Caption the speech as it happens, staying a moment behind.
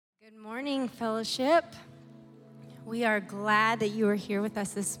Good morning, fellowship. We are glad that you are here with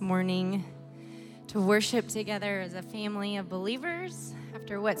us this morning to worship together as a family of believers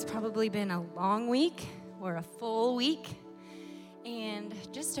after what's probably been a long week or a full week. And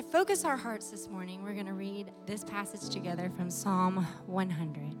just to focus our hearts this morning, we're going to read this passage together from Psalm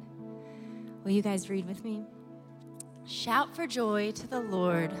 100. Will you guys read with me? Shout for joy to the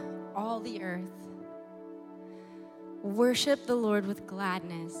Lord, all the earth. Worship the Lord with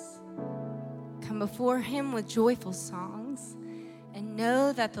gladness. Come before him with joyful songs, and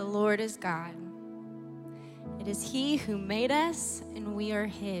know that the Lord is God. It is he who made us, and we are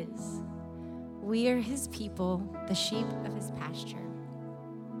his. We are his people, the sheep of his pasture.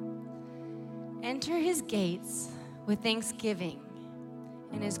 Enter his gates with thanksgiving,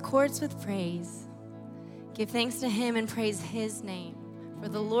 and his courts with praise. Give thanks to him and praise his name, for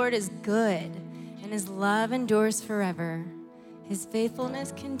the Lord is good, and his love endures forever. His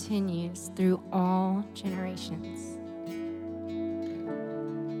faithfulness continues through all generations.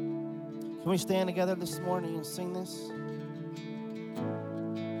 Can we stand together this morning and sing this?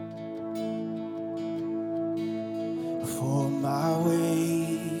 For my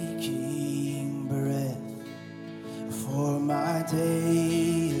waking breath, for my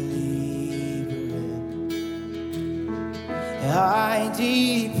daily bread, I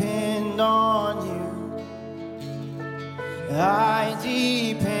depend on you. I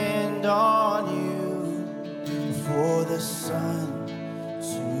depend on you for the sun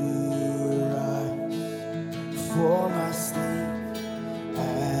to rise, for my sleep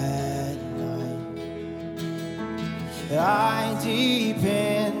at night. I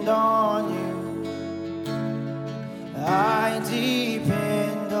depend on you. I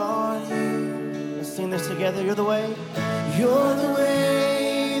depend on you. Let's sing this together. You're the way. You're the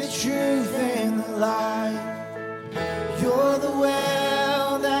way, the truth, and the life. You're the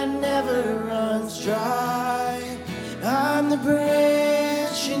well that never runs dry. I'm the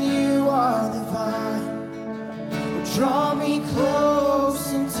branch and you are the vine. Draw me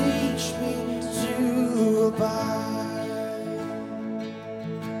close and teach me to abide.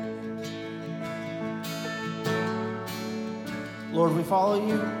 Lord, we follow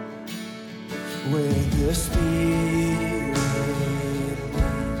you where the Spirit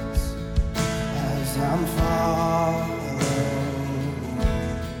leads as I'm following.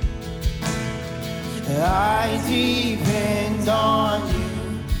 I depend on you.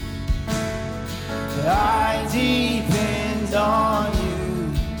 I depend on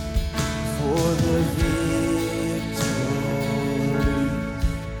you for the victory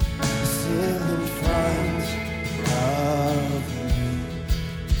still in front of me.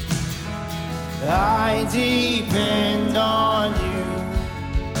 I depend on you.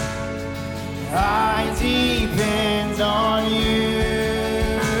 I depend on you.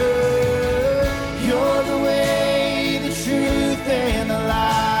 And the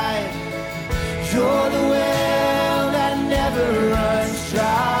light. You're the well that never runs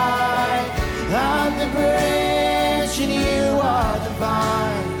dry. I'm the branch and you are the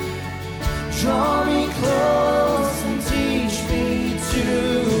vine. Draw me close and teach me to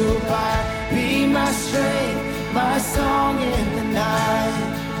abide. Be my strength, my song in the night.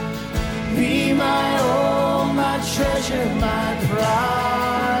 Be my all, my treasure, my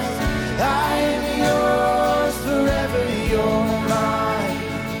prize. I am yours forever, you're mine.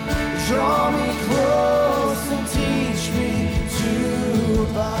 Draw me close and teach me to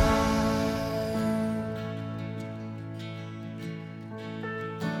abide.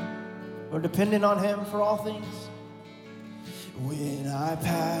 We're dependent on him for all things. When I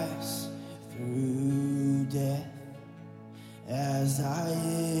pass through death, as I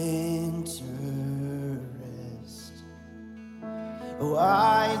enter rest, oh,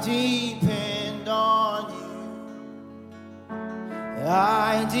 I depend on you.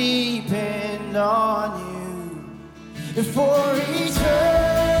 I depend on you for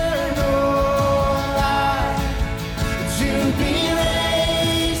eternal life, to be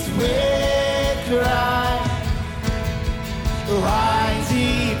raised with Christ. Oh, I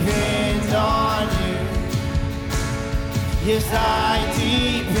depend on you. Yes, I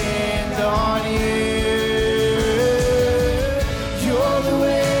depend on you. You're the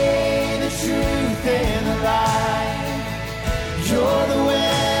way, the truth, and the light. You're the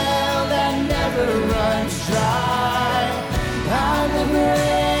well that never runs dry. I'm the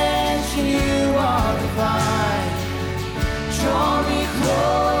branch and you are the vine. Draw me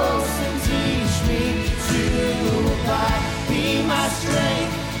close and teach me to abide. Be my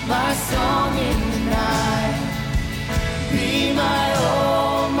strength, my song in the night. Be my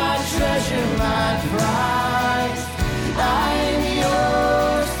all.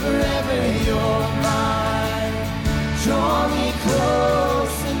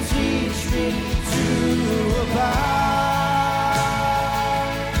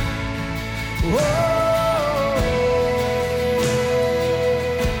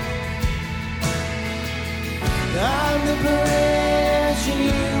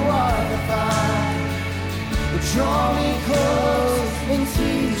 Draw me close and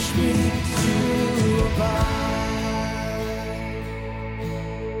teach me to abide.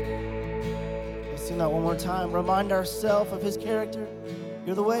 Let's sing that one more time. Remind ourselves of his character.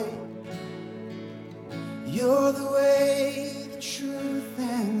 You're the way. You're the way, the truth,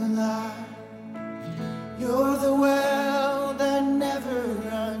 and the life. You're the well that never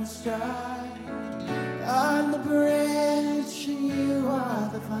runs dry. I'm the branch and you are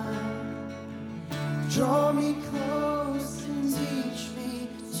the vine. Draw me close and teach me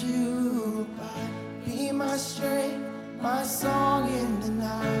to abide. Be my strength, my song in the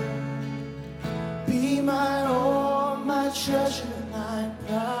night. Be my all, my treasure, my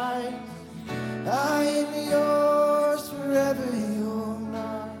pride. I am yours forever, you're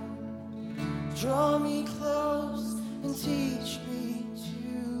mine. Draw me close and teach me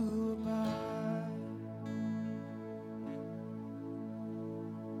to abide.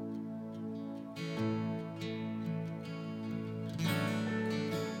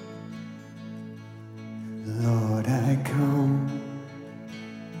 Lord, I come,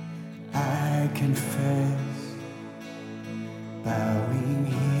 I confess, bowing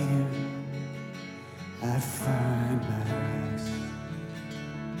here, I find my rest.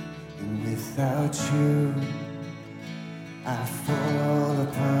 And without you, I fall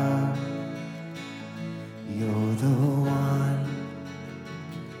apart. You're the one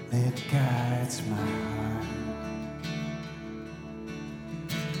that guides my heart.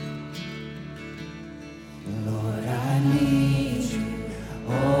 Lord, I need you.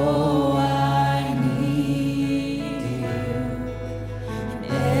 Oh, I need you. And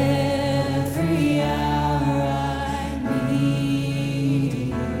every hour I need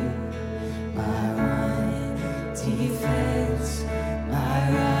you. My one defense, my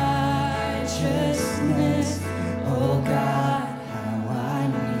righteousness. Oh God, how I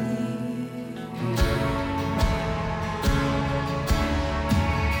need you.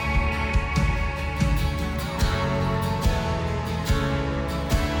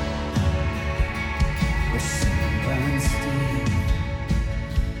 Where sin runs deep,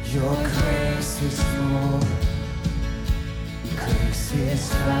 your grace is full. Grace is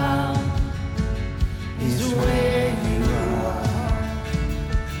found, is where you are.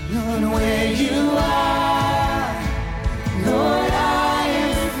 Lord, where you are, Lord, I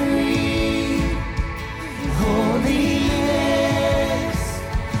am free. Holiness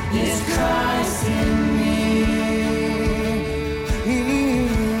is Christ in me.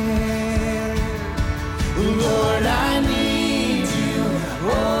 Lord, I need you.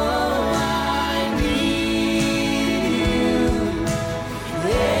 Oh, I need you.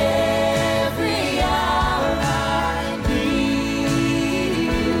 Every hour I need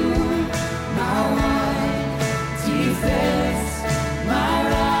you. My one defense, my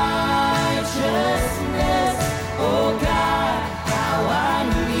righteousness. Oh God, how I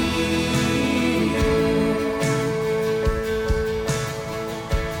need you.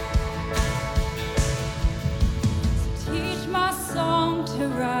 Teach my song to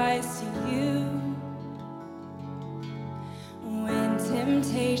rise to you when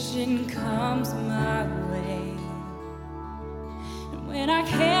temptation comes my way. And when I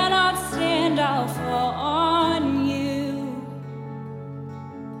cannot stand, I'll fall on you.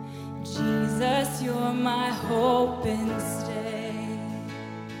 Jesus, you're my hope and stay.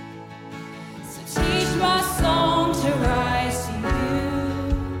 So teach my song to rise to you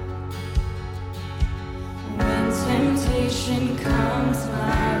when temptation comes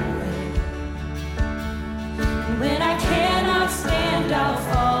my way. And when I cannot stand, I'll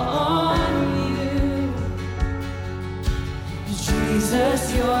fall on you. Jesus,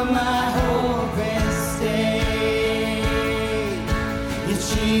 you're my hope and stay.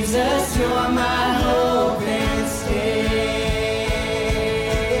 Jesus, you're my hope and stay.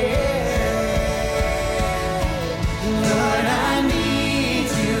 Lord, I need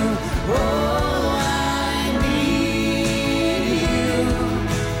you. Oh, I need you.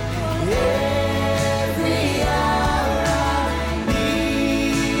 Every hour I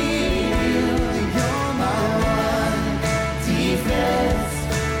need you. You're my one defense,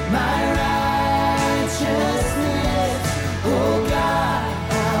 my righteousness. Oh God,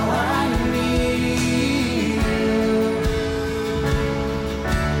 how I need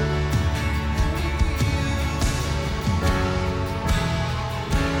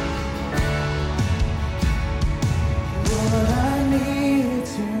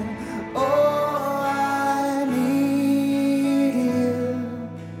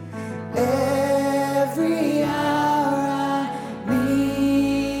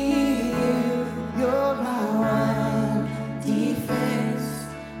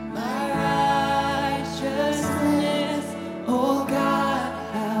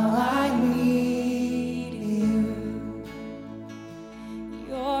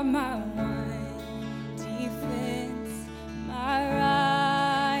are my one defense,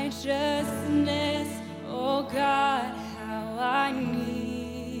 my righteousness. Oh God, how I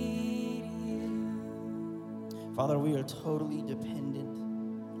need you. Father, we are totally dependent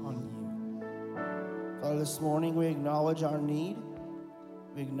on you. Father, this morning we acknowledge our need.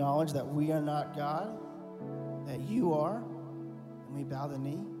 We acknowledge that we are not God, that you are, and we bow the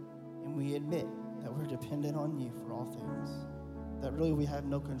knee, and we admit that we're dependent on you for all things, that really we have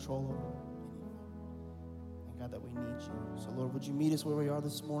no control over anything. And God, that we need you. So Lord, would you meet us where we are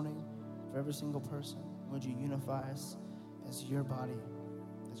this morning for every single person? Would you unify us as your body,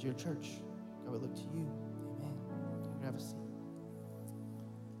 as your church? God, we look to you. Amen. You can have a seat.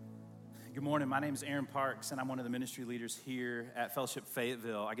 Good morning. My name is Aaron Parks, and I'm one of the ministry leaders here at Fellowship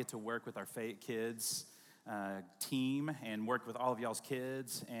Fayetteville. I get to work with our Fayette Kids team and work with all of y'all's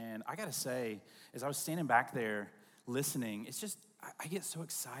kids. And I got to say, as I was standing back there listening, it's just, I get so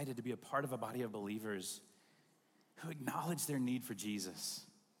excited to be a part of a body of believers who acknowledge their need for Jesus.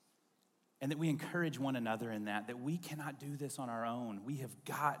 And that we encourage one another in that we cannot do this on our own. We have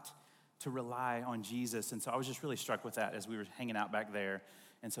got to rely on Jesus. And so I was just really struck with that as we were hanging out back there.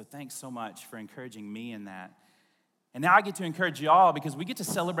 And so thanks so much for encouraging me in that. And now I get to encourage y'all because we get to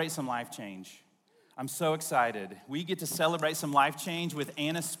celebrate some life change. I'm so excited. We get to celebrate some life change with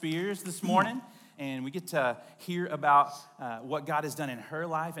Anna Spears this morning. And we get to hear about what God has done in her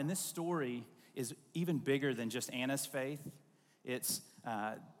life. And this story is even bigger than just Anna's faith. It's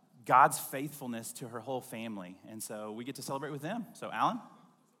God's faithfulness to her whole family. And so we get to celebrate with them. So Alan?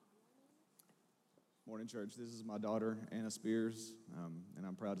 Morning, church. This is my daughter, Anna Spears, and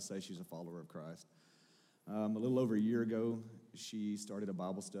I'm proud to say she's a follower of Christ. A little over a year ago, she started a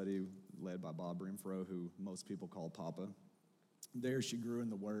Bible study led by Bob Renfro, who most people call Papa. There, she grew in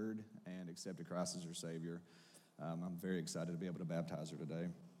the Word and accepted Christ as her Savior. I'm very excited to be able to baptize her today.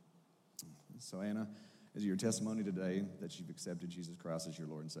 So, Anna, is it your testimony today that you've accepted Jesus Christ as your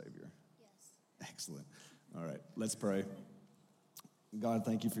Lord and Savior? Yes. Excellent. All right, let's pray. God,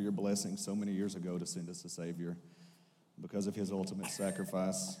 thank you for your blessing so many years ago to send us a Savior. Because of his ultimate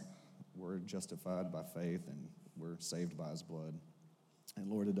sacrifice, we're justified by faith and we're saved by his blood. And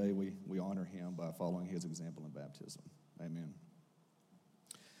Lord, today we honor him by following his example in baptism. Amen.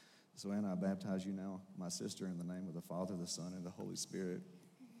 So Anna, I baptize you now, my sister, in the name of the Father, the Son, and the Holy Spirit,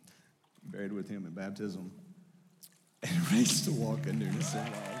 buried with him in baptism, and raised to walk in newness of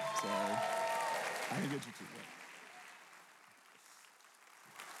life. Sorry. I didn't get you too late.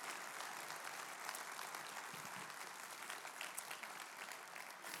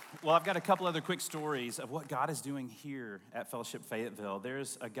 Well, I've got a couple other quick stories of what God is doing here at Fellowship Fayetteville.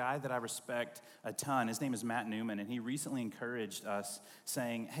 There's a guy that I respect a ton. His name is Matt Newman, and he recently encouraged us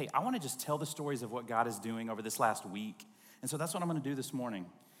saying, hey, I want to just tell the stories of what God is doing over this last week. And so that's what I'm going to do this morning.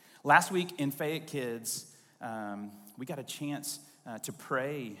 Last week in Fayette Kids, we got a chance to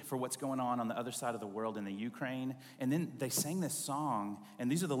pray for what's going on the other side of the world in the Ukraine. And then they sang this song,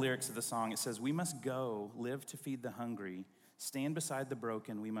 and these are the lyrics of the song. It says, we must go, live to feed the hungry, stand beside the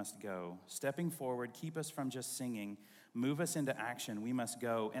broken, we must go. Stepping forward, keep us from just singing. Move us into action, we must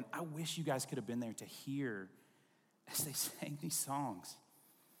go. And I wish you guys could have been there to hear as they sang these songs.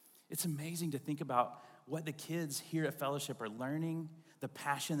 It's amazing to think about what the kids here at Fellowship are learning, the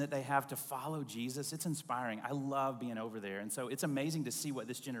passion that they have to follow Jesus. It's inspiring. I love being over there. And so it's amazing to see what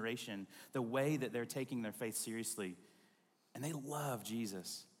this generation, the way that they're taking their faith seriously. And they love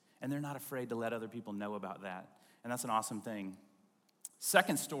Jesus. And they're not afraid to let other people know about that. And that's an awesome thing.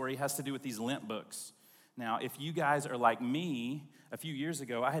 Second story has to do with these Lent books. Now, if you guys are like me, a few years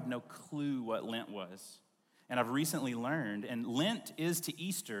ago, I had no clue what Lent was. And I've recently learned, and Lent is to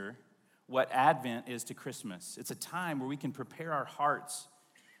Easter what Advent is to Christmas. It's a time where we can prepare our hearts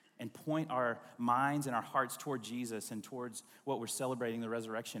and point our minds and our hearts toward Jesus and towards what we're celebrating, the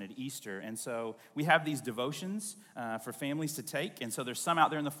resurrection at Easter. And so we have these devotions for families to take. And so there's some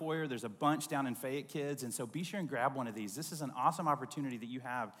out there in the foyer. There's a bunch down in Fayette Kids. And so be sure and grab one of these. This is an awesome opportunity that you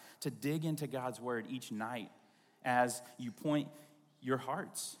have to dig into God's word each night as you point your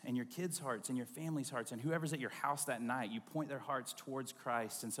hearts and your kids' hearts and your family's hearts and whoever's at your house that night. You point their hearts towards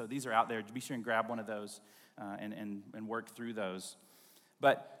Christ. And so these are out there. Be sure and grab one of those and work through those.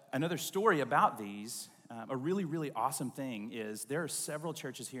 But another story about these, a really, really awesome thing is there are several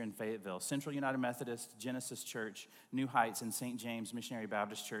churches here in Fayetteville, Central United Methodist, Genesis Church, New Heights, and St. James Missionary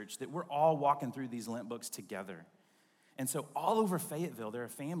Baptist Church, that we're all walking through these Lent books together. And so all over Fayetteville, there are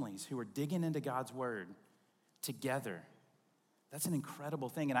families who are digging into God's word together. That's an incredible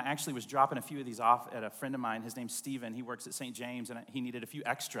thing. And I actually was dropping a few of these off at a friend of mine. His name's Steven. He works at St. James, and he needed a few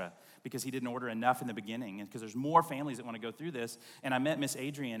extra because he didn't order enough in the beginning. And because there's more families that want to go through this. And I met Miss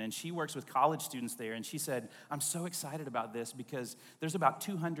Adrian, and she works with college students there. And she said, I'm so excited about this because there's about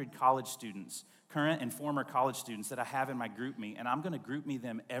 200 college students, current and former college students, that I have in my group me. And I'm going to group me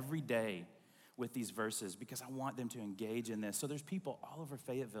them every day with these verses because I want them to engage in this. So there's people all over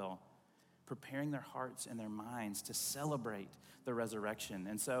Fayetteville preparing their hearts and their minds to celebrate the resurrection.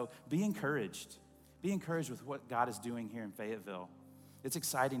 And so be encouraged. Be encouraged with what God is doing here in Fayetteville. It's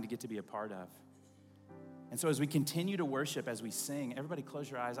exciting to get to be a part of. And so as we continue to worship, as we sing, everybody close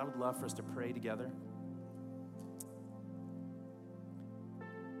your eyes. I would love for us to pray together.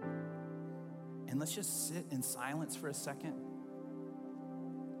 And let's just sit in silence for a second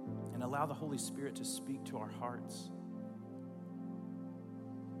and allow the Holy Spirit to speak to our hearts.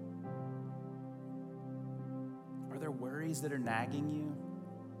 Are there worries that are nagging you?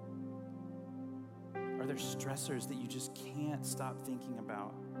 Are there stressors that you just can't stop thinking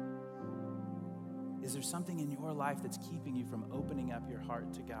about? Is there something in your life that's keeping you from opening up your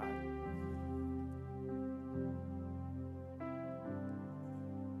heart to God?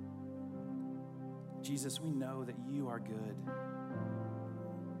 Jesus, we know that you are good.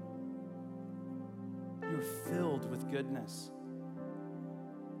 You are filled with goodness.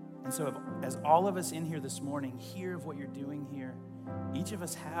 And so as all of us in here this morning hear of what you're doing here, each of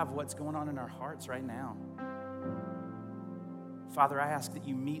us have what's going on in our hearts right now. Father, I ask that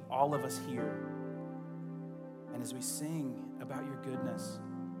you meet all of us here. And as we sing about your goodness,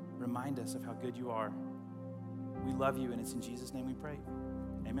 remind us of how good you are. We love you, and it's in Jesus' name we pray.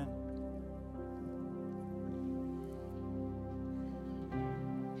 Amen.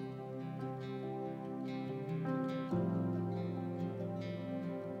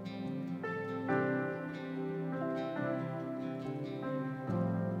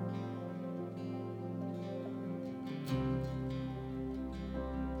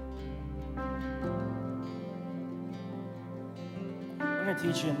 I'm going to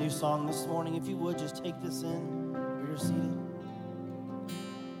teach you a new song this morning. If you would, just take this in where you're seated.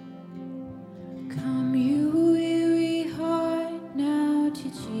 Come, you weary heart, now to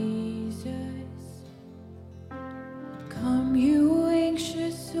Jesus. Come, you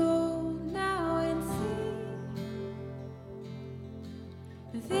anxious soul, now and sing.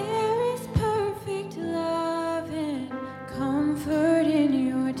 There is perfect love and comfort in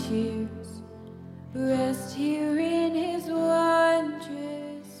your tears. Rest here in his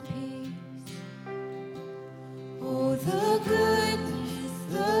wondrous peace. Oh, the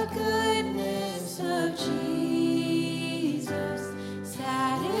goodness of Jesus.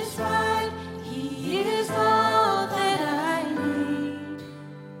 Satisfied, he is all that I need.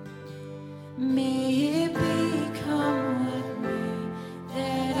 May it become what may,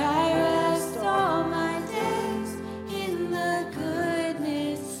 that I rest all my days in the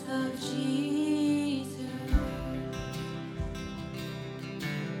goodness of Jesus.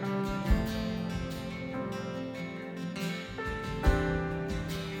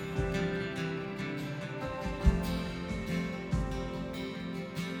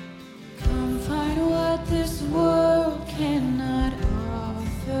 Come find what this world cannot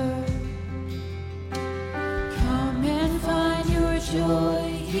offer. Come and find your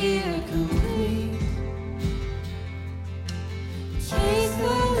joy here complete. Taste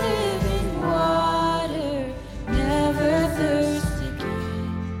the living water, never thirst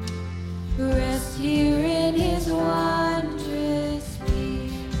again. Rest here in his wondrous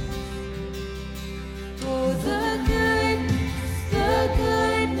peace. Oh, the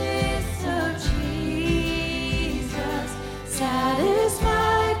goodness of Jesus.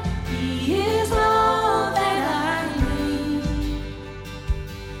 Satisfied, he is all that I need.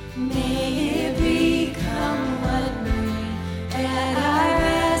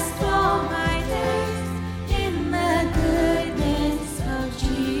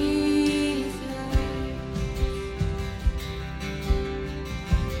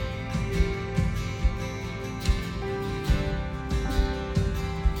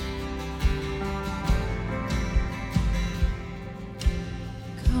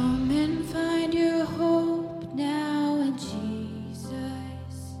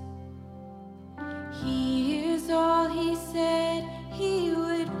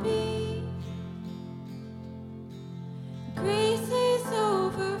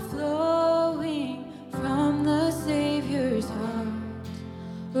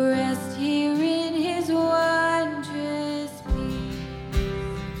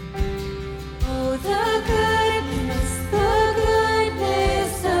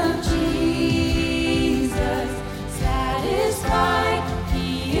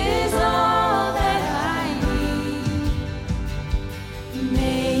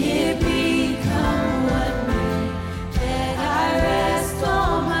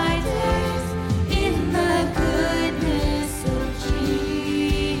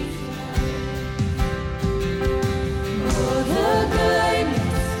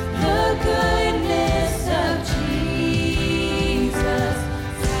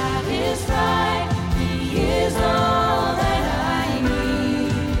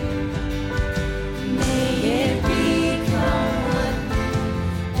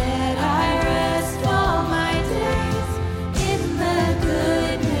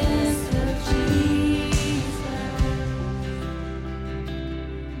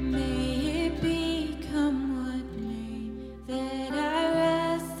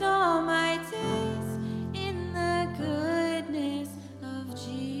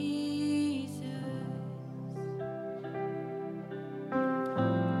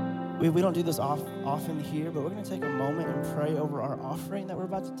 We don't do this often here, but we're going to take a moment and pray over our offering that we're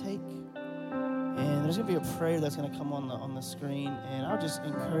about to take. And there's going to be a prayer that's going to come on the screen. And I would just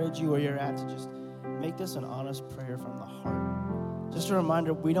encourage you where you're at to just make this an honest prayer from the heart. Just a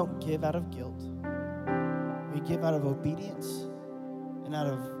reminder, we don't give out of guilt. We give out of obedience and out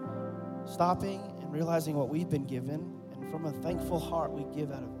of stopping and realizing what we've been given. And from a thankful heart, we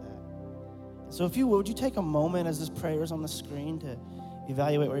give out of that. And so if you would you take a moment as this prayer is on the screen to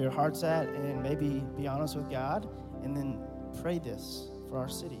evaluate where your heart's at and maybe be honest with God, and then pray this for our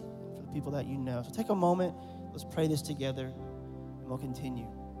city and for the people that you know. So take a moment, let's pray this together, and we'll continue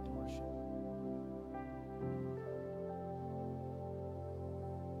in worship.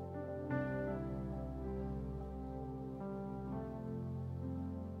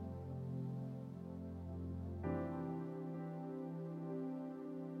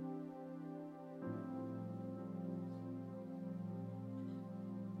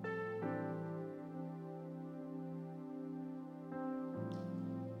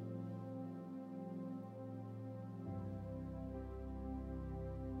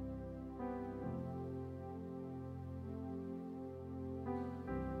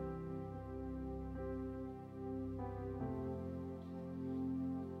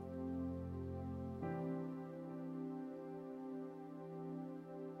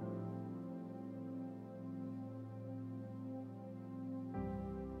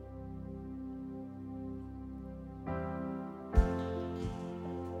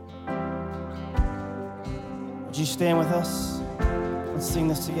 Would you stand with us? Let's sing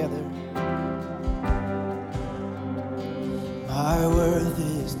this together. My worth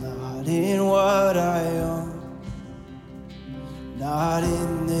is not in what I own, not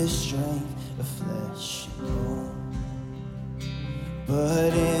in the strength of flesh and bone,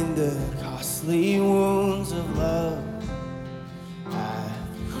 but in the costly wounds of love at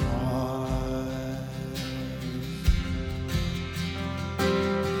the cross.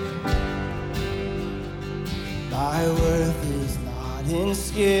 My worth is not in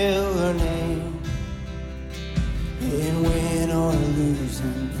skill or name, in win or lose,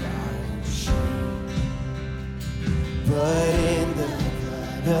 in pride or shame, but in the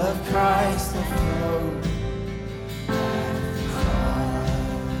blood of Christ that flowed at the cross.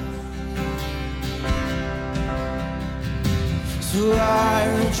 So I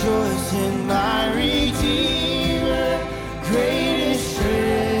rejoice in my Redeemer, greatest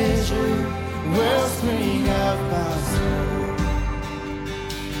treasure, wellspring of my soul.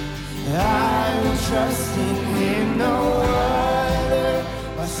 I will trust in Him, no other.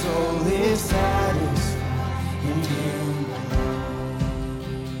 My soul is satisfied in Him alone.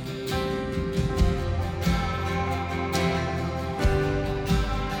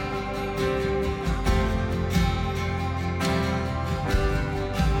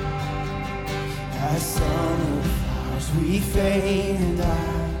 As summer flowers we fade and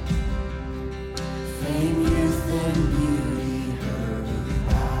die, fame, youth, and beauty hurry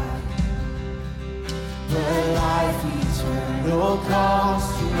by, but life eternal calls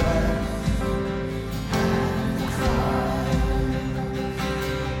to us at the cross.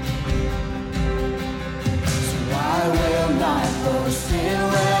 So I will not boast in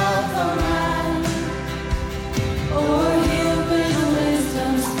wealth or mine, or human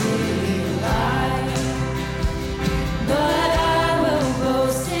wisdom's fleeting light, but I will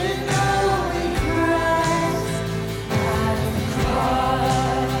boast in knowing Christ at the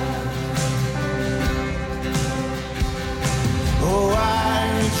cross. Oh, I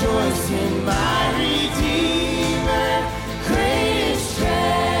rejoice in my Redeemer, greatest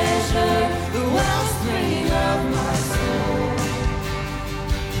treasure, the wellspring of my soul.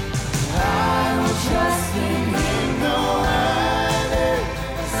 I will trust in Him, no other.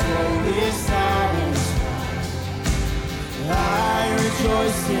 My soul is satisfied. I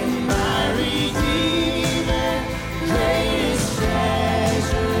rejoice in my Redeemer, greatest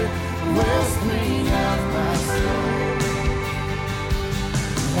treasure, wellspring of my soul.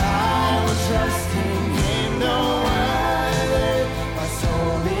 I will trust in Him, no other. My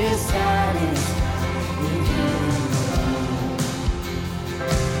soul is satisfied in Him alone.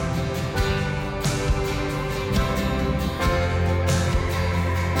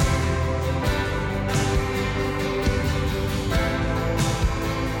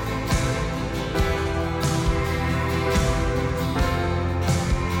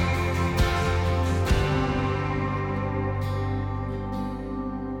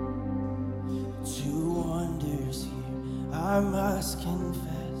 Two wonders here I must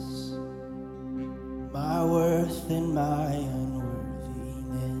confess, my worth and my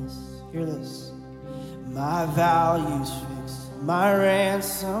unworthiness. Hear this. My values fixed my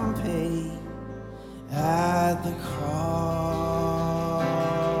ransom paid at the cross.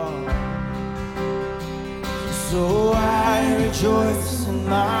 So I rejoice in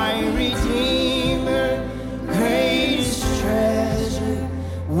my Redeemer, greatest treasure,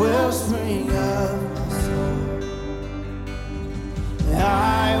 wellspring of my soul.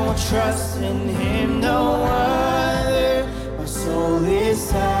 I will trust in him, no other. My soul is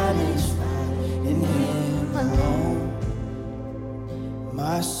satisfied in him alone.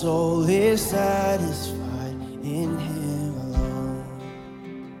 My soul is satisfied in him alone.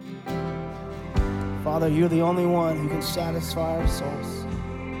 Father, you're the only one who can satisfy our souls.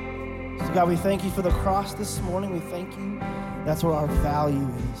 So God, we thank you for the cross this morning. We thank you. That's where our value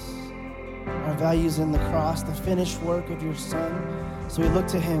is. Our value is in the cross, the finished work of your Son. So we look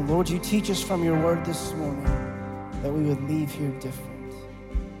to him. Lord, you teach us from your word this morning that we would leave here different.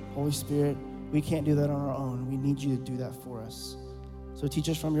 Holy Spirit, we can't do that on our own. We need you to do that for us. So teach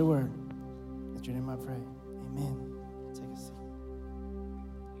us from your word. In your name I pray. Amen. Take a seat.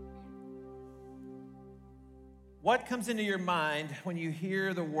 What comes into your mind when you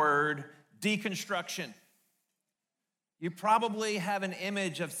hear the word deconstruction? You probably have an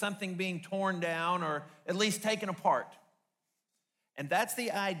image of something being torn down or at least taken apart. And that's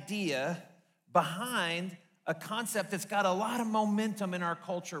the idea behind a concept that's got a lot of momentum in our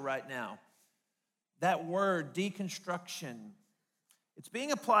culture right now. That word, deconstruction, it's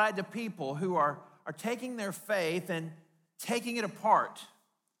being applied to people who are taking their faith and taking it apart,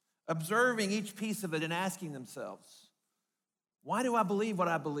 observing each piece of it and asking themselves, why do I believe what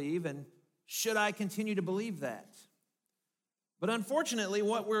I believe, and should I continue to believe that? But unfortunately,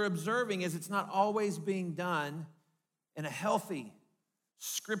 what we're observing is it's not always being done in a healthy,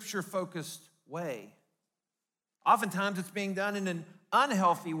 scripture-focused way. Oftentimes, it's being done in an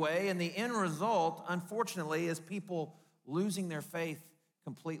unhealthy way, and the end result, unfortunately, is people losing their faith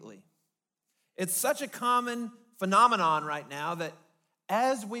completely. It's such a common phenomenon right now that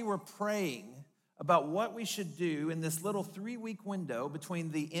as we were praying about what we should do in this little 3-week window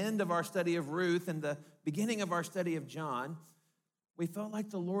between the end of our study of Ruth and the beginning of our study of John, we felt like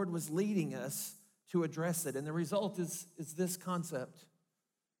the Lord was leading us to address it. And the result is this concept: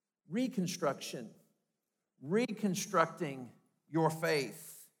 reconstruction, reconstructing your faith.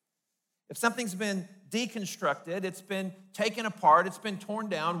 If something's been deconstructed, it's been taken apart, it's been torn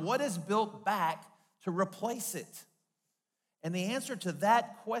down, what is built back to replace it? And the answer to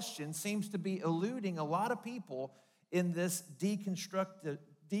that question seems to be eluding a lot of people in this deconstruction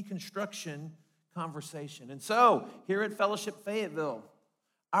conversation. And so, here at Fellowship Fayetteville,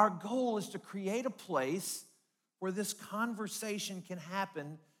 our goal is to create a place where this conversation can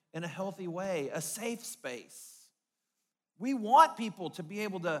happen in a healthy way, a safe space. We want people to be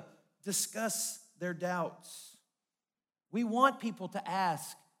able to discuss their doubts. We want people to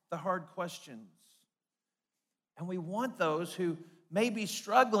ask the hard questions. And we want those who may be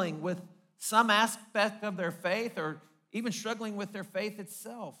struggling with some aspect of their faith or even struggling with their faith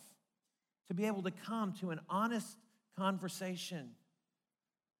itself to be able to come to an honest conversation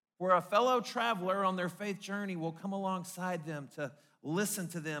where a fellow traveler on their faith journey will come alongside them to listen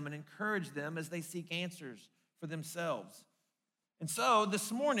to them and encourage them as they seek answers for themselves. And so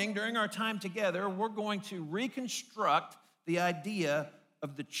this morning, during our time together, we're going to reconstruct the idea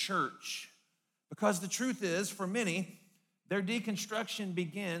of the church. Because the truth is, for many, their deconstruction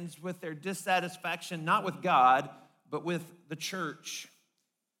begins with their dissatisfaction, not with God, but with the church.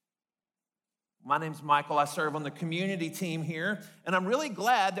 My name's Michael. I serve on the community team here, and I'm really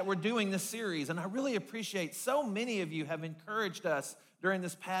glad that we're doing this series, and I really appreciate so many of you have encouraged us during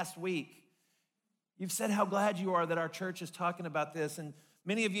this past week. You've said how glad you are that our church is talking about this, and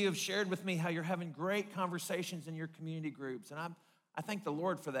many of you have shared with me how you're having great conversations in your community groups, and I thank the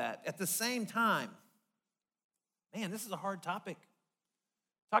Lord for that. At the same time, man, this is a hard topic.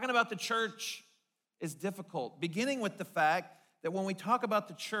 Talking about the church is difficult, beginning with the fact that when we talk about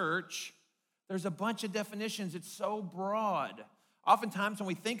the church, there's a bunch of definitions. It's so broad. Oftentimes when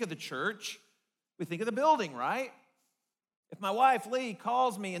we think of the church, we think of the building, right? If my wife, Lee,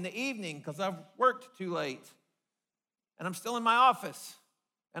 calls me in the evening because I've worked too late and I'm still in my office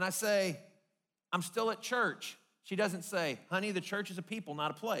and I say, I'm still at church, she doesn't say, honey, the church is a people,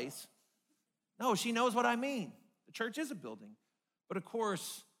 not a place. No, she knows what I mean. The church is a building. But of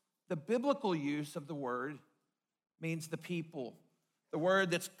course, the biblical use of the word means the people. The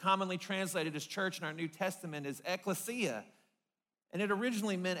word that's commonly translated as church in our New Testament is ecclesia. And it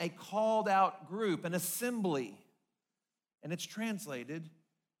originally meant a called out group, an assembly. And it's translated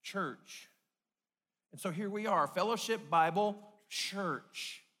church. And so here we are, Fellowship Bible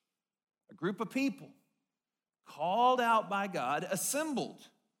Church, a group of people called out by God, assembled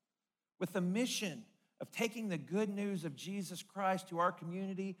with the mission of taking the good news of Jesus Christ to our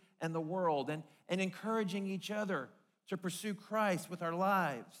community and the world, and encouraging each other to pursue Christ with our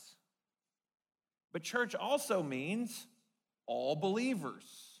lives. But church also means all believers.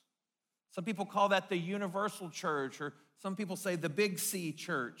 Some people call that the universal church, or some people say the Big C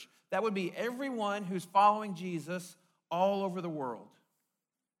church. That would be everyone who's following Jesus all over the world.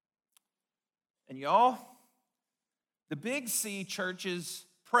 And y'all, the Big C church's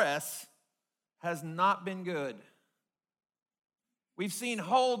press has not been good. We've seen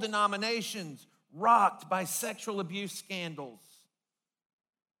whole denominations rocked by sexual abuse scandals,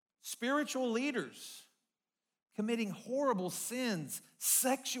 spiritual leaders committing horrible sins,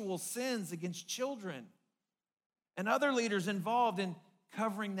 sexual sins against children, and other leaders involved in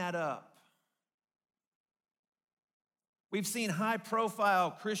covering that up. We've seen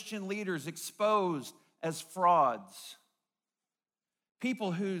high-profile Christian leaders exposed as frauds,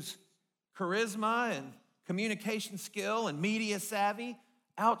 people whose charisma and communication skill and media savvy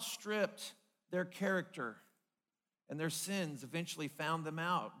outstripped their character, and their sins eventually found them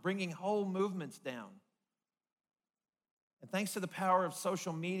out, bringing whole movements down. And thanks to the power of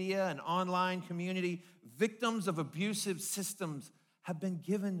social media and online community, victims of abusive systems have been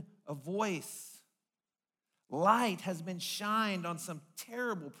given a voice. Light has been shined on some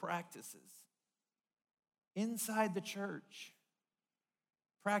terrible practices inside the church.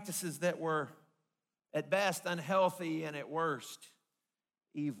 Practices that were, at best, unhealthy and at worst,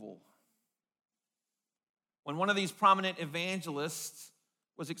 evil. When one of these prominent evangelists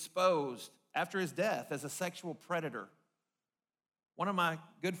was exposed after his death as a sexual predator, one of my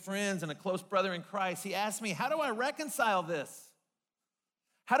good friends and a close brother in Christ, he asked me, how do I reconcile this?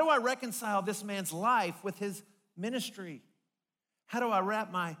 How do I reconcile this man's life with his ministry? How do I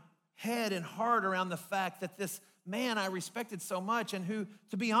wrap my head and heart around the fact that this man I respected so much and who,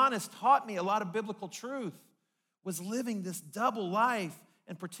 to be honest, taught me a lot of biblical truth, was living this double life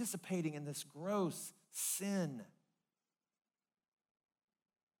and participating in this gross sin?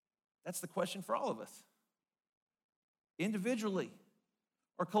 That's the question for all of us, individually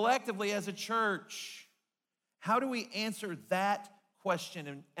or collectively as a church. How do we answer that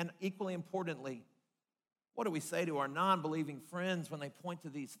question? And equally importantly, what do we say to our non-believing friends when they point to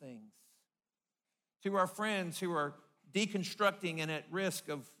these things? To our friends who are deconstructing and at risk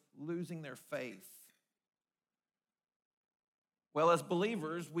of losing their faith? Well, as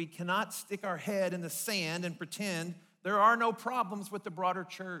believers, we cannot stick our head in the sand and pretend there are no problems with the broader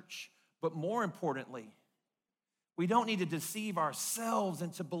church. But more importantly, we don't need to deceive ourselves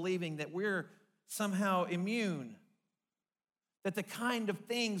into believing that we're somehow immune, that the kind of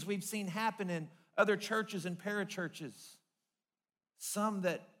things we've seen happen in other churches and parachurches, some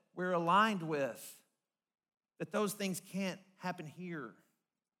that we're aligned with, that those things can't happen here.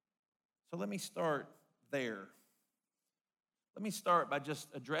 So let me start there. Let me start by just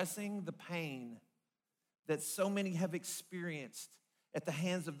addressing the pain that so many have experienced at the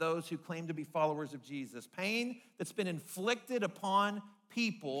hands of those who claim to be followers of Jesus. Pain that's been inflicted upon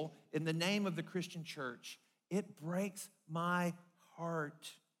people in the name of the Christian church. It breaks my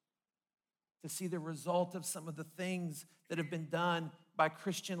heart to see the result of some of the things that have been done by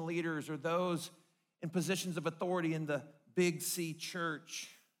Christian leaders or those in positions of authority in the Big C church.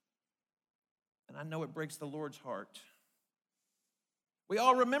 And I know it breaks the Lord's heart. We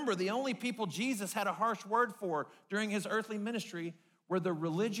all remember the only people Jesus had a harsh word for during his earthly ministry were the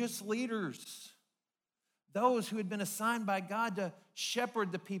religious leaders, those who had been assigned by God to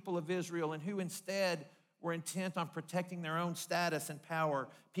shepherd the people of Israel and who instead were intent on protecting their own status and power,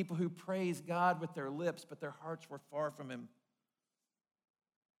 people who praised God with their lips, but their hearts were far from him.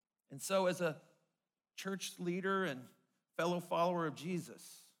 And so as a church leader and fellow follower of Jesus,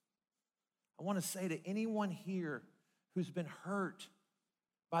 I want to say to anyone here who's been hurt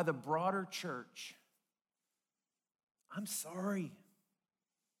by the broader church, I'm sorry.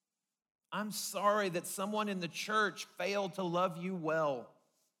 I'm sorry that someone in the church failed to love you well.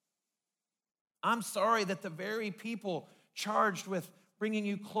 I'm sorry that the very people charged with bringing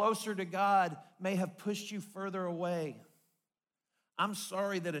you closer to God may have pushed you further away. I'm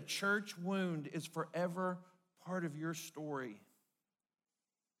sorry that a church wound is forever part of your story.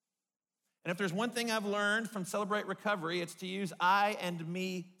 And if there's one thing I've learned from Celebrate Recovery, it's to use I and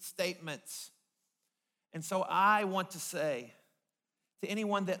me statements. And so I want to say to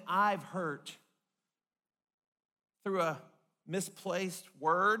anyone that I've hurt through a misplaced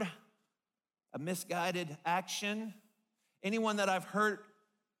word, a misguided action, anyone that I've hurt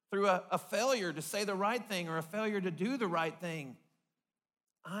through a failure to say the right thing or a failure to do the right thing,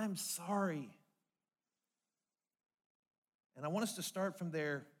 I'm sorry. And I want us to start from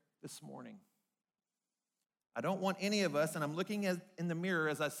there this morning. I don't want any of us, and I'm looking in the mirror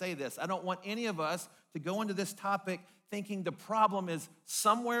as I say this, I don't want any of us to go into this topic thinking the problem is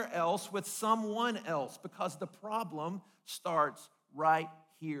somewhere else with someone else, because the problem starts right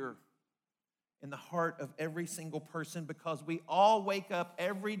here in the heart of every single person, because we all wake up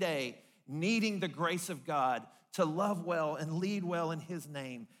every day needing the grace of God to love well and lead well in His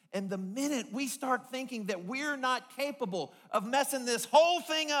name. And the minute we start thinking that we're not capable of messing this whole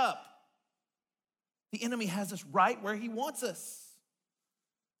thing up, the enemy has us right where he wants us.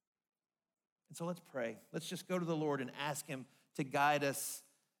 And so let's pray. Let's just go to the Lord and ask Him to guide us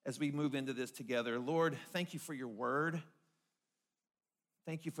as we move into this together. Lord, thank you for your word.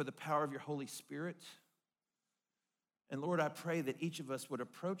 Thank you for the power of your Holy Spirit. And Lord, I pray that each of us would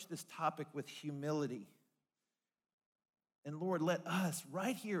approach this topic with humility. And Lord, let us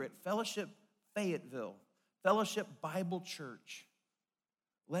right here at Fellowship Fayetteville, Fellowship Bible Church,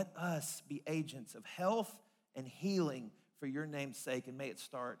 let us be agents of health and healing for your name's sake. And may it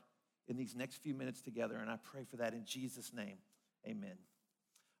start in these next few minutes together. And I pray for that in Jesus' name. Amen.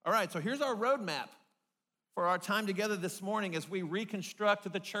 All right, so here's our roadmap for our time together this morning as we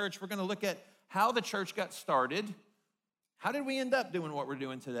reconstruct the church. We're going to look at how the church got started. How did we end up doing what we're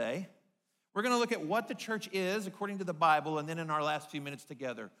doing today? We're going to look at what the church is according to the Bible, and then in our last few minutes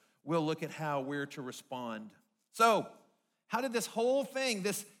together, we'll look at how we're to respond. So, how did this whole thing,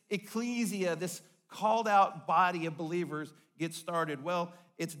 this ecclesia, this called out body of believers get started? Well,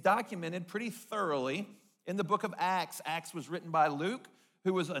 it's documented pretty thoroughly in the book of Acts. Acts was written by Luke,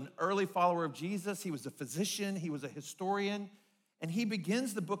 who was an early follower of Jesus. He was a physician, he was a historian, and he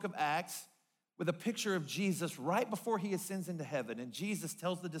begins the book of Acts with a picture of Jesus right before he ascends into heaven. And Jesus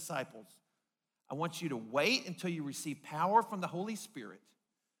tells the disciples, I want you to wait until you receive power from the Holy Spirit.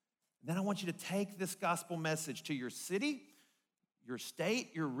 Then I want you to take this gospel message to your city, your state,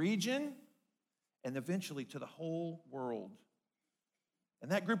 your region, and eventually to the whole world.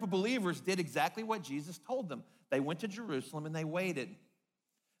 And that group of believers did exactly what Jesus told them. They went to Jerusalem and they waited.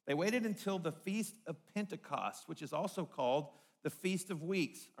 They waited until the Feast of Pentecost, which is also called the Feast of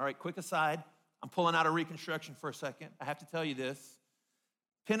Weeks. All right, quick aside. I'm pulling out a reconstruction for a second. I have to tell you this.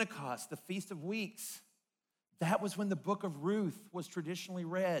 Pentecost, the Feast of Weeks, that was when the book of Ruth was traditionally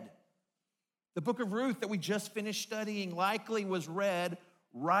read. The book of Ruth that we just finished studying likely was read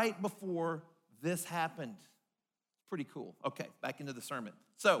right before this happened. Pretty cool. Okay, back into the sermon.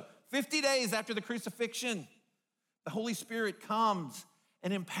 So, 50 days after the crucifixion, the Holy Spirit comes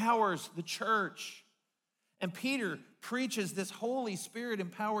and empowers the church. And Peter preaches this Holy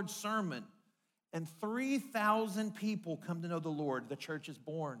Spirit-empowered sermon. And 3,000 people come to know the Lord. The church is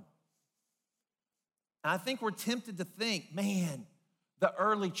born. And I think we're tempted to think, man, the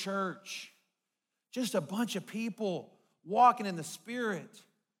early church, just a bunch of people walking in the Spirit,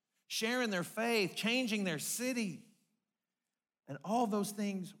 sharing their faith, changing their city. And all those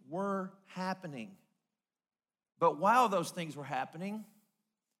things were happening. But while those things were happening,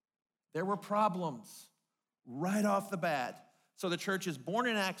 there were problems right off the bat. So the church is born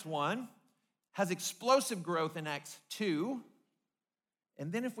in Acts 1, has explosive growth in Acts 2,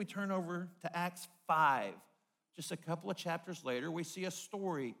 and then if we turn over to Acts 5, just a couple of chapters later, we see a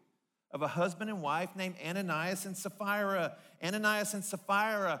story of a husband and wife named Ananias and Sapphira. Ananias and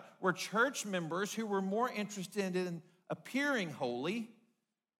Sapphira were church members who were more interested in appearing holy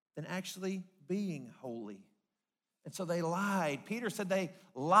than actually being holy. And so they lied. Peter said they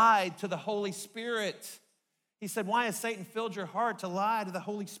lied to the Holy Spirit. He said, why has Satan filled your heart to lie to the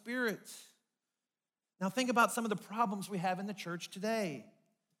Holy Spirit? Now think about some of the problems we have in the church today.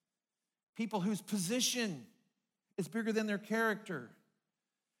 People whose position is bigger than their character.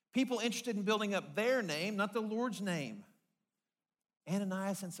 People interested in building up their name, not the Lord's name.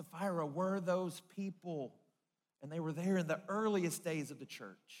 Ananias and Sapphira were those people, and they were there in the earliest days of the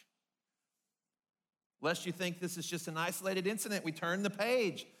church. Lest you think this is just an isolated incident, we turn the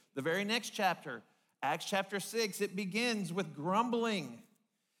page. The very next chapter, Acts chapter 6, it begins with grumbling.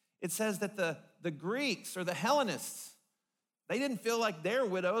 It says that the Greeks or the Hellenists, they didn't feel like their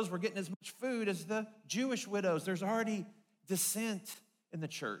widows were getting as much food as the Jewish widows. There's already dissent in the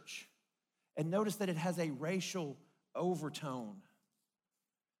church. And notice that it has a racial overtone.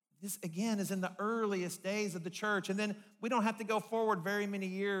 This, again, is in the earliest days of the church. And then we don't have to go forward very many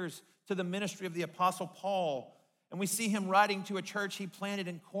years to the ministry of the Apostle Paul. And we see him writing to a church he planted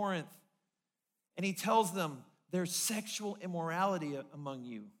in Corinth. And he tells them, there's sexual immorality among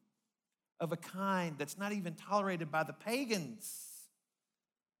you of a kind that's not even tolerated by the pagans.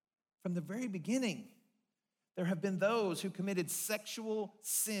 From the very beginning, there have been those who committed sexual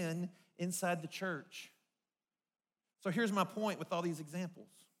sin inside the church. So here's my point with all these examples.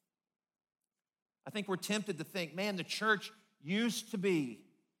 I think we're tempted to think, man, the church used to be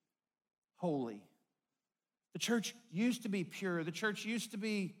holy. The church used to be pure. The church used to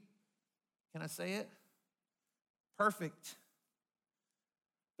be, can I say it? Perfect.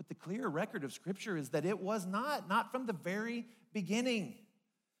 But the clear record of Scripture is that it was not from the very beginning.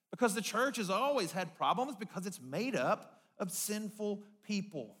 Because the church has always had problems because it's made up of sinful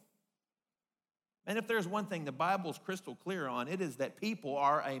people. And if there's one thing the Bible's crystal clear on, it is that people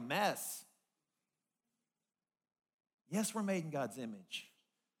are a mess. Yes, we're made in God's image.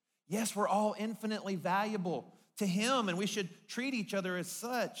 Yes, we're all infinitely valuable to Him, and we should treat each other as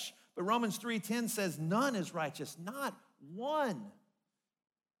such. But Romans 3:10 says, none is righteous, not one.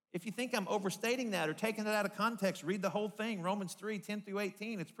 If you think I'm overstating that or taking it out of context, read the whole thing, Romans 3:10 through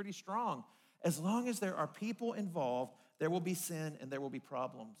 18. It's pretty strong. As long as there are people involved, there will be sin and there will be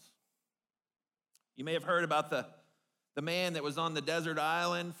problems. You may have heard about the man that was on the desert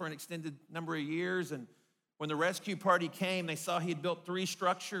island for an extended number of years, and when the rescue party came, they saw he had built 3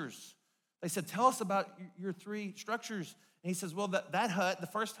 structures. They said, tell us about your 3 structures. And he says, well, that hut, the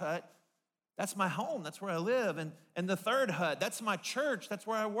first hut, that's my home. That's where I live. And the third hut, that's my church. That's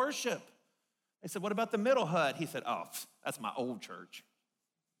where I worship. They said, what about the middle hut? He said, oh, that's my old church.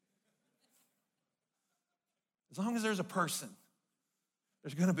 As long as there's a person,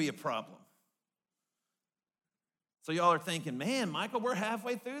 there's going to be a problem. So y'all are thinking, man, Michael, we're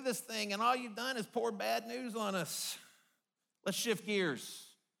halfway through this thing, and all you've done is pour bad news on us. Let's shift gears.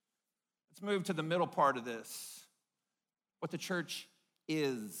 Let's move to the middle part of this, what the church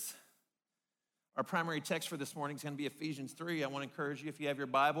is. Our primary text for this morning is going to be Ephesians 3. I want to encourage you, if you have your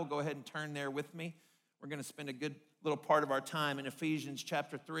Bible, go ahead and turn there with me. We're going to spend a good little part of our time in Ephesians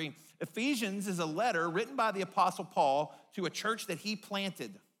chapter 3. Ephesians is a letter written by the Apostle Paul to a church that he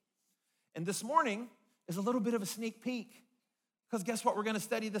planted. And this morning is a little bit of a sneak peek, because guess what we're going to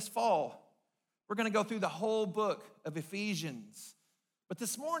study this fall? We're going to go through the whole book of Ephesians. But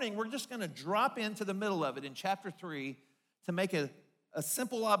this morning, we're just going to drop into the middle of it in chapter 3 to make a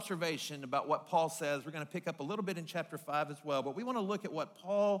simple observation about what Paul says. We're going to pick up a little bit in chapter 5 as well, but we want to look at what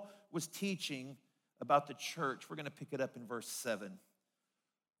Paul was teaching about the church. We're going to pick it up in verse 7.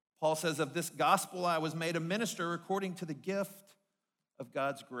 Paul says, of this gospel I was made a minister according to the gift of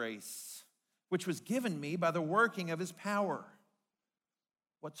God's grace, which was given me by the working of his power.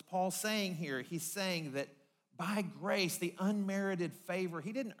 What's Paul saying here? He's saying that by grace, the unmerited favor,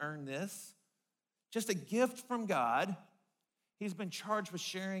 he didn't earn this, just a gift from God. He's been charged with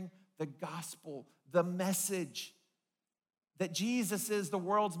sharing the gospel, the message that Jesus is the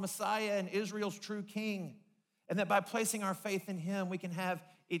world's Messiah and Israel's true king, and that by placing our faith in him, we can have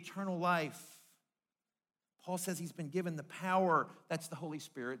eternal life. Paul says he's been given the power, that's the Holy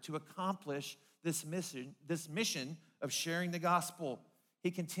Spirit, to accomplish this mission of sharing the gospel. He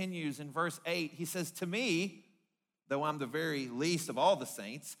continues in verse 8. He says, to me, though I'm the very least of all the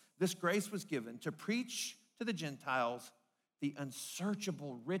saints, this grace was given to preach to the Gentiles the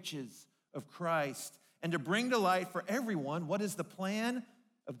unsearchable riches of Christ, and to bring to light for everyone what is the plan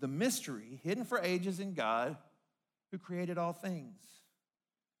of the mystery hidden for ages in God who created all things.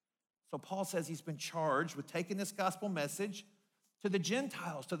 So Paul says he's been charged with taking this gospel message to the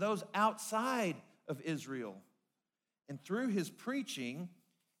Gentiles, to those outside of Israel. And through his preaching,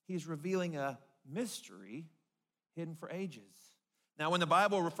 he's revealing a mystery hidden for ages. Now, when the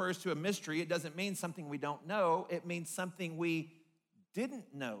Bible refers to a mystery, it doesn't mean something we don't know. It means something we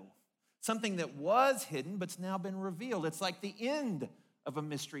didn't know, something that was hidden but's now been revealed. It's like the end of a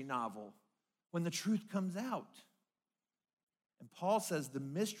mystery novel when the truth comes out. And Paul says the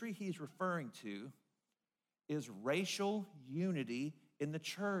mystery he's referring to is racial unity in the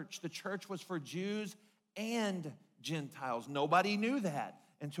church. The church was for Jews and Gentiles. Nobody knew that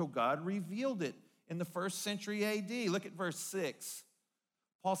until God revealed it in the 1st century AD. Look at verse 6.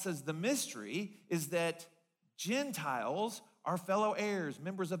 Paul says the mystery is that Gentiles are fellow heirs,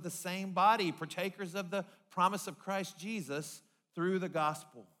 members of the same body, partakers of the promise of Christ Jesus through the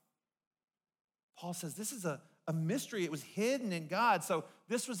gospel. Paul says this is a mystery. It was hidden in God. So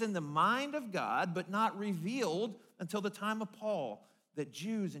this was in the mind of God, but not revealed until the time of Paul, that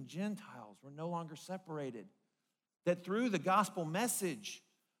Jews and Gentiles were no longer separated. That through the gospel message,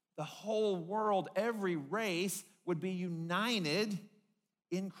 the whole world, every race would be united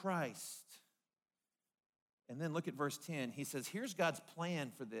in Christ. And then look at verse 10. He says, here's God's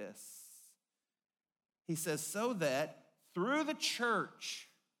plan for this. He says, so that through the church,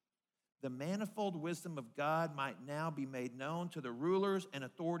 the manifold wisdom of God might now be made known to the rulers and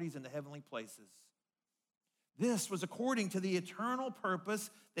authorities in the heavenly places. This was according to the eternal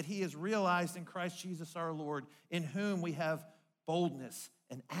purpose that he has realized in Christ Jesus our Lord, in whom we have boldness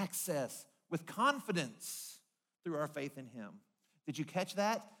and access with confidence through our faith in him. Did you catch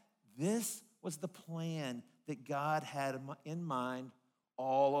that? This was the plan that God had in mind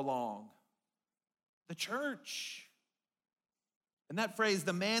all along. The church. And that phrase,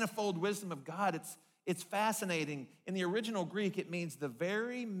 the manifold wisdom of God, it's fascinating. In the original Greek, it means the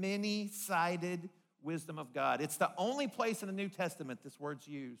very many-sided wisdom of God. It's the only place in the New Testament this word's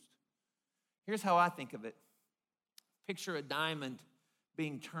used. Here's how I think of it. Picture a diamond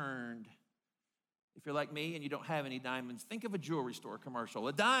being turned. If you're like me and you don't have any diamonds, think of a jewelry store commercial.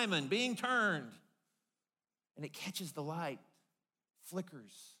 A diamond being turned. And it catches the light,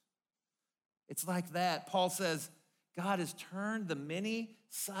 flickers. It's like that. Paul says, God has turned the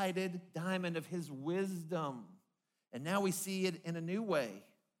many-sided diamond of his wisdom. And now we see it in a new way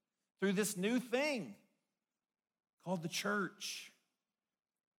through this new thing called the church.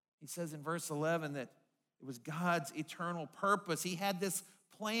 He says in verse 11 that it was God's eternal purpose. He had this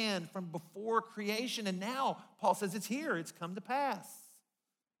plan from before creation, and now Paul says it's here, it's come to pass.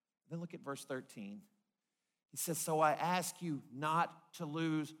 Then look at verse 13. He says, so I ask you not to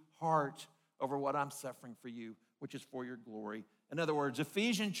lose heart over what I'm suffering for you, which is for your glory. In other words,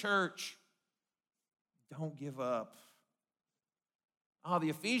 Ephesian church, don't give up. Oh,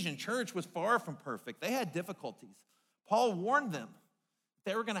 the Ephesian church was far from perfect. They had difficulties. Paul warned them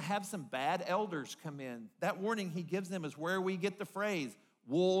they were going to have some bad elders come in. That warning he gives them is where we get the phrase,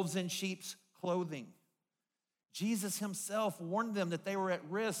 wolves in sheep's clothing. Jesus himself warned them that they were at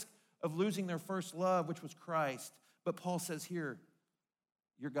risk of losing their first love, which was Christ. But Paul says here,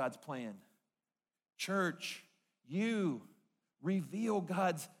 you're God's plan. Church, you reveal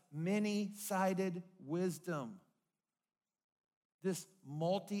God's many-sided wisdom. This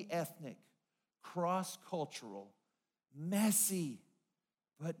multi-ethnic, cross-cultural, messy,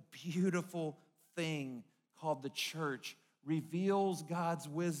 but beautiful thing called the church reveals God's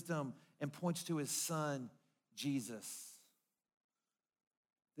wisdom and points to his son, Jesus.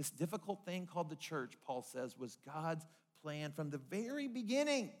 This difficult thing called the church, Paul says, was God's plan from the very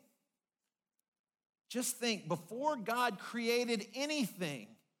beginning. Just think, before God created anything,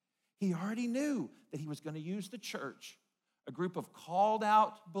 he already knew that he was going to use the church, a group of called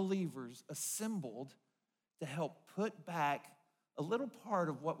out believers assembled to help put back a little part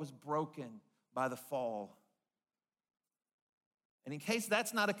of what was broken by the fall. And in case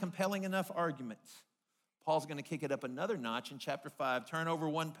that's not a compelling enough argument, Paul's going to kick it up another notch in chapter 5. Turn over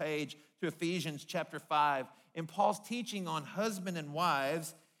one page to Ephesians chapter 5. In Paul's teaching on husband and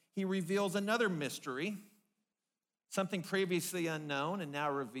wives, he reveals another mystery, something previously unknown and now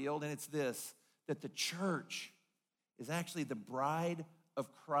revealed, and it's this, that the church is actually the bride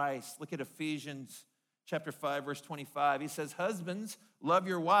of Christ. Look at Ephesians chapter 5, verse 25. He says, husbands, love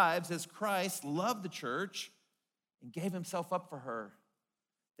your wives as Christ loved the church and gave himself up for her,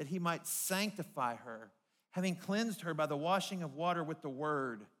 that he might sanctify her, having cleansed her by the washing of water with the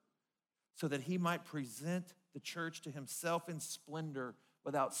word, so that he might present the church to himself in splendor,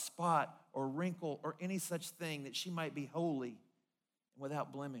 without spot or wrinkle or any such thing, that she might be holy and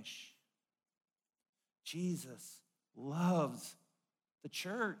without blemish. Jesus loves the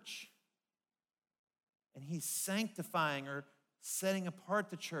church, and he's sanctifying her, setting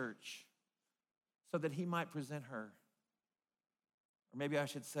apart the church so that he might present her. Or maybe I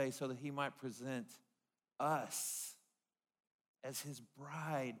should say, so that he might present us as his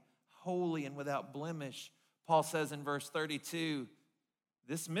bride, holy and without blemish. Paul says in verse 32,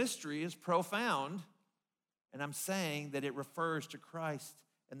 this mystery is profound, and I'm saying that it refers to Christ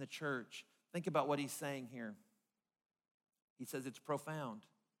and the church. Think about what he's saying here. He says it's profound.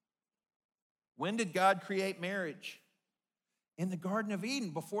 When did God create marriage? In the Garden of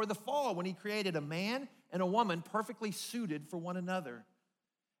Eden, before the fall, when he created a man and a woman perfectly suited for one another.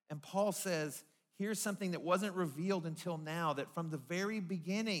 And Paul says, here's something that wasn't revealed until now, that from the very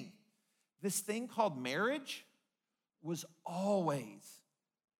beginning, this thing called marriage was always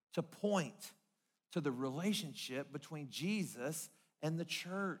to point to the relationship between Jesus and the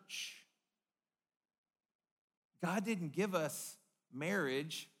church. God didn't give us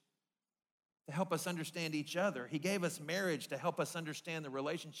marriage to help us understand each other. He gave us marriage to help us understand the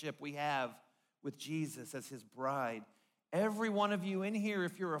relationship we have with Jesus as his bride. Every one of you in here,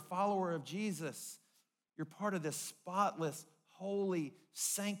 if you're a follower of Jesus, you're part of this spotless, holy,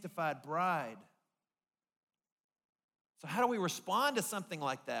 sanctified bride. So how do we respond to something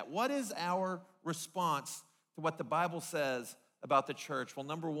like that? What is our response to what the Bible says about the church? Well,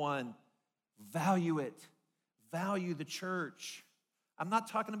 number one, value it. Value the church. I'm not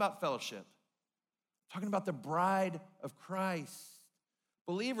talking about fellowship. I'm Talking about the bride of Christ.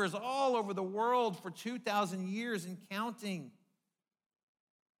 Believers all over the world for 2,000 years and counting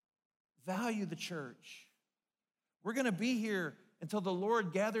value the church. We're going to be here until the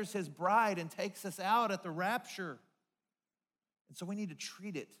Lord gathers his bride and takes us out at the rapture. And so we need to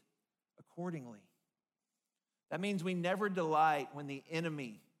treat it accordingly. That means we never delight when the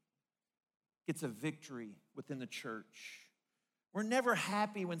enemy gets a victory within the church. We're never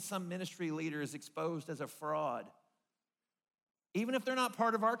happy when some ministry leader is exposed as a fraud. Even if they're not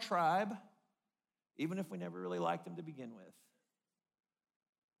part of our tribe, even if we never really liked them to begin with.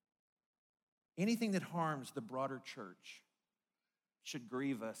 Anything that harms the broader church should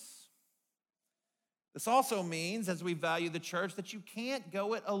grieve us. This also means, as we value the church, that you can't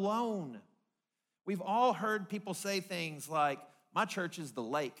go it alone. We've all heard people say things like, my church is the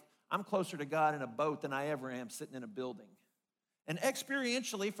lake. I'm closer to God in a boat than I ever am sitting in a building. And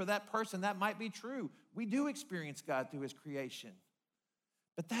experientially, for that person, that might be true. We do experience God through his creation.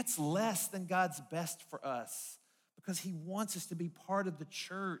 But that's less than God's best for us because he wants us to be part of the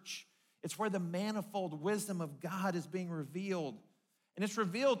church. It's where the manifold wisdom of God is being revealed. And it's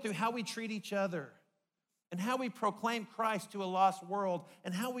revealed through how we treat each other and how we proclaim Christ to a lost world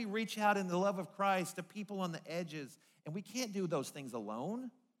and how we reach out in the love of Christ to people on the edges. And we can't do those things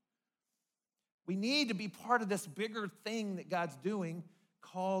alone. We need to be part of this bigger thing that God's doing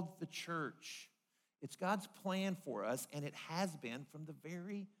called the church. It's God's plan for us, and it has been from the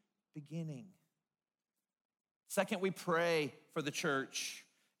very beginning. Second, we pray for the church.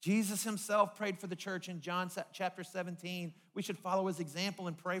 Jesus himself prayed for the church in John chapter 17. We should follow his example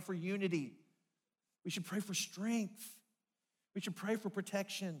and pray for unity. We should pray for strength. We should pray for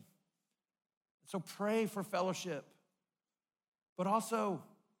protection. So pray for fellowship, but also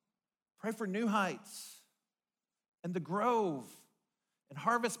pray for New Heights and the Grove and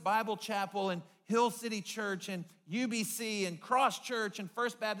Harvest Bible Chapel and Hill City Church and UBC and Cross Church and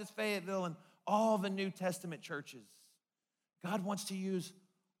First Baptist Fayetteville and all the New Testament churches. God wants to use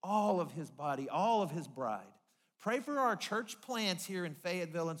all of his body, all of his bride. Pray for our church plants here in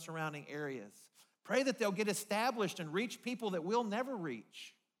Fayetteville and surrounding areas. Pray that they'll get established and reach people that we'll never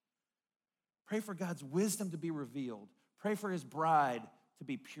reach. Pray for God's wisdom to be revealed. Pray for his bride to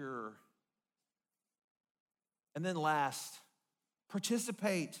be pure. And then last,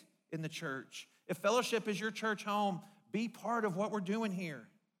 participate in the church. If fellowship is your church home, be part of what we're doing here.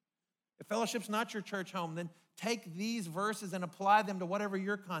 If fellowship's not your church home, then take these verses and apply them to whatever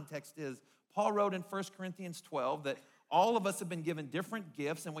your context is. Paul wrote in 1 Corinthians 12 that all of us have been given different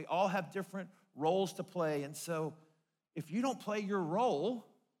gifts and we all have different roles to play. And so if you don't play your role,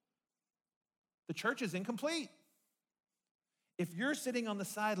 the church is incomplete. If you're sitting on the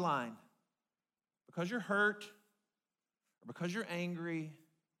sideline because you're hurt or because you're angry,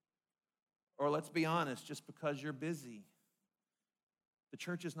 or let's be honest, just because you're busy, the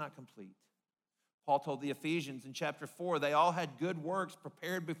church is not complete. Paul told the Ephesians in chapter 4, they all had good works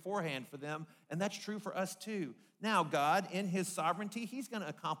prepared beforehand for them, and that's true for us too. Now, God, in his sovereignty, he's going to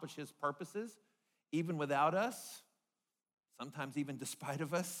accomplish his purposes, even without us, sometimes even despite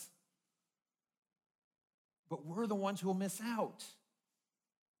of us. But we're the ones who will miss out.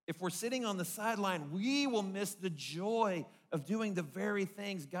 If we're sitting on the sideline, we will miss the joy of doing the very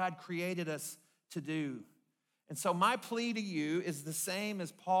things God created us to do. And so my plea to you is the same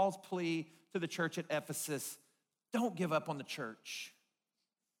as Paul's plea to the church at Ephesus. Don't give up on the church.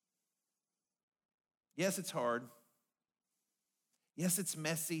 Yes, it's hard. Yes, it's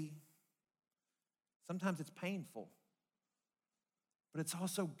messy. Sometimes it's painful. But it's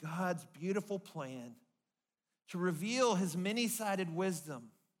also God's beautiful plan to reveal his many-sided wisdom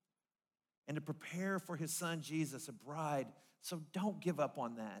and to prepare for his son Jesus, a bride. So don't give up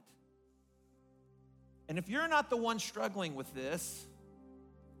on that. And if you're not the one struggling with this,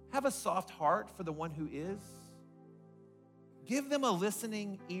 have a soft heart for the one who is. Give them a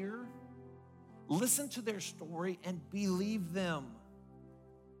listening ear. Listen to their story and believe them.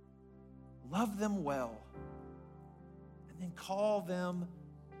 Love them well. And then call them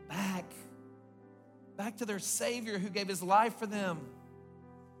back to their Savior who gave his life for them,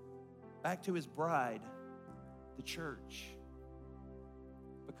 back to his bride, the church.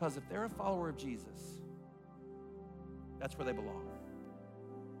 Because if they're a follower of Jesus, that's where they belong.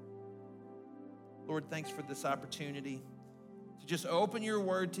 Lord, thanks for this opportunity to just open your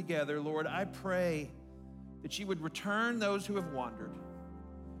word together. Lord, I pray that you would return those who have wandered,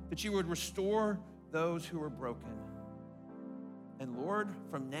 that you would restore those who are broken. And Lord,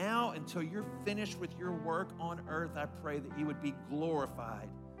 from now until you're finished with your work on earth, I pray that you would be glorified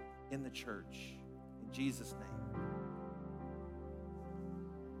in the church. In Jesus' name.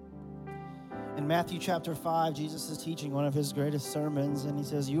 In Matthew chapter 5, Jesus is teaching one of his greatest sermons, and he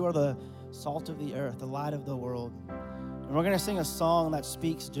says, you are the salt of the earth, the light of the world. And we're going to sing a song that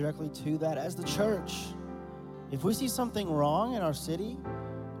speaks directly to that. As the church, if we see something wrong in our city,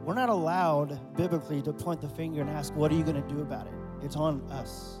 we're not allowed biblically to point the finger and ask, what are you going to do about it? It's on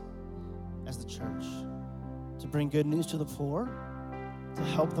us as the church to bring good news to the poor, to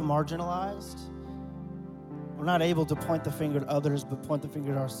help the marginalized. We're not able to point the finger at others, but point the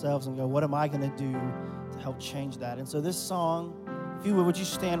finger at ourselves and go, what am I going to do to help change that? And so this song, if you would you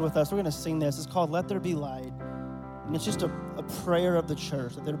stand with us? We're going to sing this. It's called Let There Be Light. And it's just a prayer of the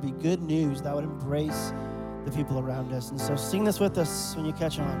church, that there would be good news that would embrace the people around us. And so sing this with us when you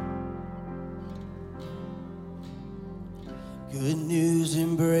catch on. Good news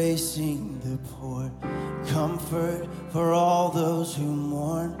embracing the poor, comfort for all those who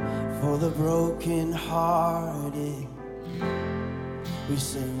mourn, for the broken-hearted. We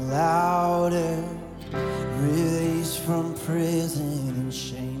sing louder, release from prison and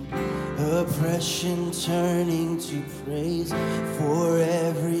shame, oppression turning to praise for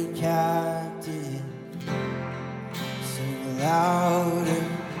every captive. Sing louder,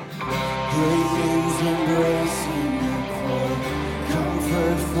 good news embracing the poor,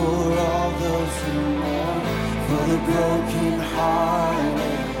 comfort for all those who mourn, for the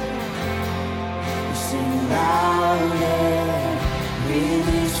broken-hearted. We sing louder,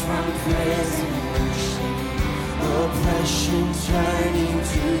 release from prison and shame, oppression turning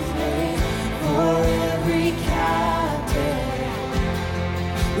to praise for every captive.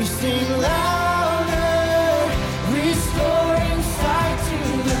 We sing louder, restoring sight to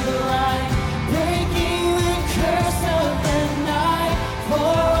the blind, breaking the curse of the night for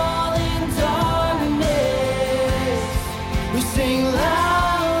all in darkness. We sing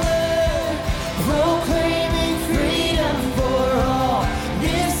louder, proclaiming freedom for all.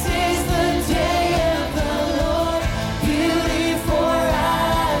 This is the day of the Lord, beauty for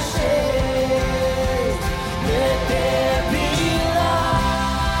ashes. Let there be light.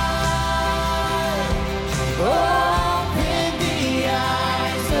 Open the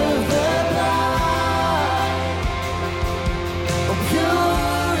eyes of the blind. Oh,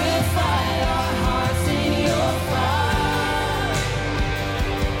 purify our hearts in your fire.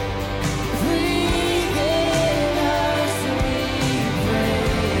 Breathe in us, we pray.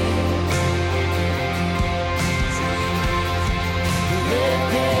 Let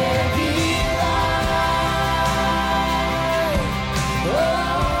there be light.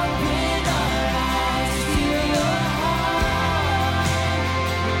 Open our eyes to your heart.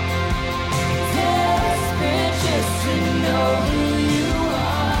 Desperate just to know who you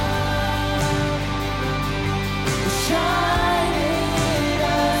are. Shine in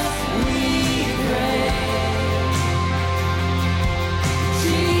us, we pray.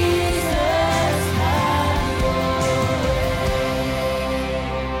 Jesus, have your way.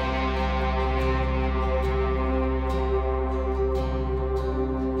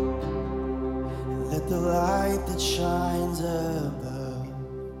 Let the light that shines above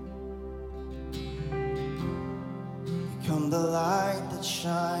become the light that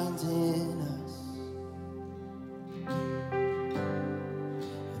shines in us.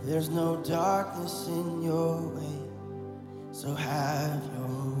 There's no darkness in your way, so have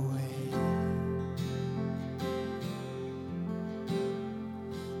your way.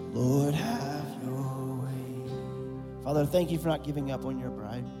 Lord, have your way. Father, thank you for not giving up on your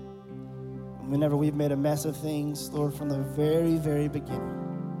bride. Whenever we've made a mess of things, Lord, from the very, very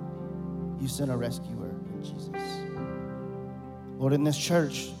beginning, you sent a rescuer in Jesus. Lord, in this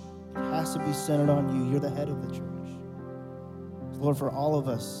church, it has to be centered on you. You're the head of the church. Lord, for all of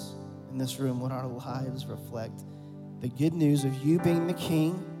us in this room, let our lives reflect the good news of you being the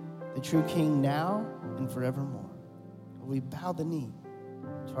King, the true King now and forevermore. We bow the knee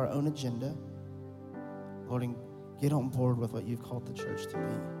to our own agenda, Lord, and get on board with what you've called the church to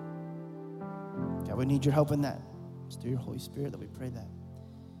be. God, we need your help in that. It's through your Holy Spirit that we pray that.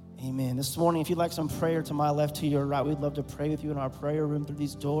 Amen. This morning, if you'd like some prayer to my left, to your right, we'd love to pray with you in our prayer room through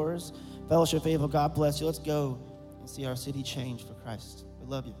these doors. Fellowship Fayetteville, God bless you. Let's go and see our city change for Christ. We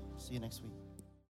love you. See you next week.